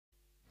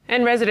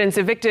And residents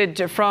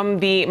evicted from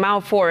the Mau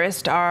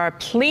forest are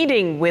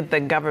pleading with the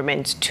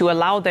government to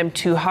allow them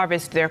to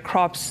harvest their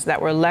crops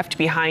that were left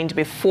behind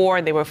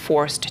before they were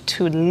forced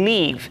to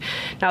leave.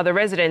 Now, the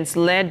residents,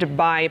 led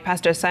by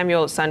Pastor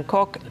Samuel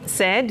Sankok,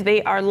 said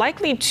they are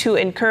likely to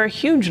incur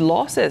huge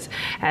losses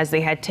as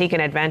they had taken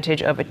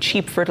advantage of a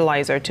cheap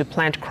fertilizer to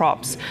plant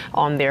crops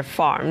on their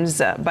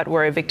farms, but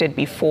were evicted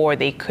before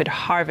they could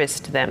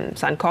harvest them.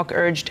 Sankok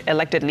urged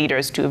elected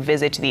leaders to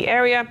visit the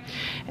area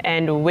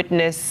and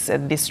witness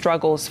the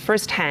struggles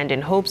firsthand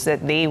in hopes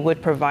that they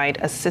would provide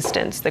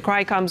assistance. The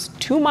cry comes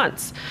 2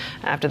 months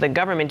after the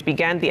government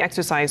began the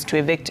exercise to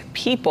evict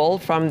people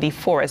from the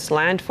forest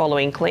land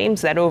following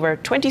claims that over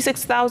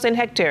 26,000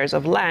 hectares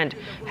of land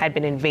had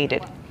been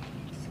invaded.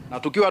 Na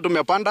tukiwa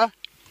tumepanda,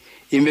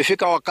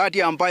 imefika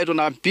wakati ambaye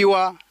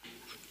tunaambiwa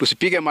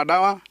tusipige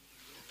madawa,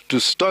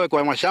 tusitoe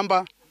kwa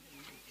mashamba.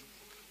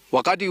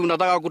 Wakati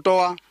unataka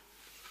kutoa,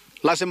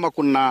 lazima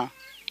kuna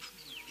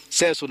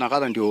sesu na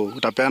kadha ndio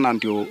utapeana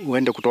ndio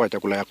uende kutoa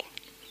chakula yako.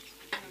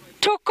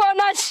 Tuko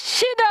na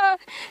shida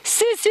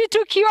sisi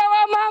tukiwa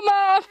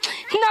wamama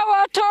na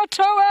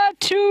watoto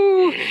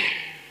wetu.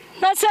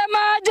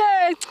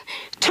 Nasemaje,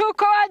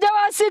 tuko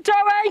wajawazito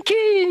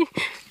wengi.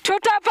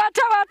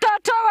 Tutapata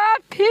watoto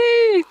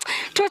wapi?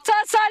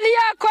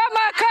 Tutasalia kwa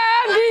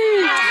makambi.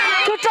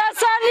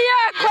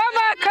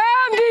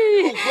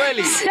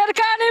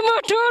 Serikali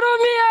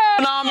mturumie.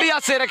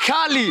 Naambia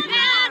serikali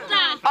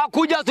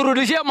akuja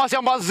turudishie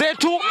mashamba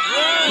zetu,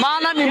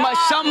 maana ni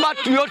mashamba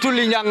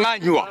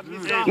tulinyang'anywa.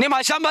 Ni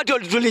mashamba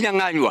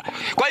tulinyang'anywa.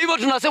 Kwa hivyo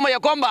tunasema ya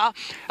kwamba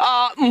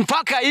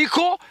mpaka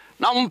iko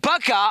na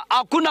mpaka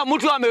hakuna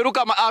mtu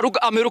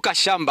ameruka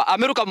shamba,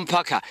 ameruka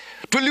mpaka.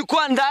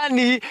 Tulikuwa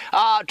ndani,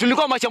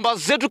 tulikuwa mashamba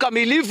zetu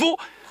kamilifu,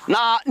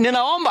 na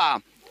ninaomba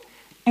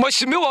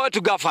mheshimiwa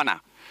wetu gavana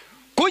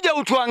kuja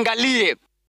utuangalie.